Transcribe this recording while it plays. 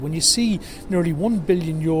When you see nearly €1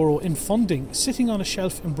 billion in funding sitting on a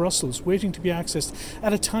shelf in Brussels waiting to be accessed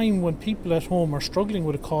at a time when people at home are struggling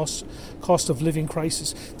with a cost of living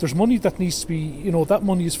crisis, there's money that needs to be, that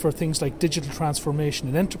money is for things like digital transformation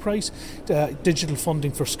in enterprise, digital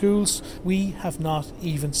funding for schools. We have not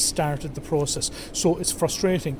even started the process. So it's frustrating.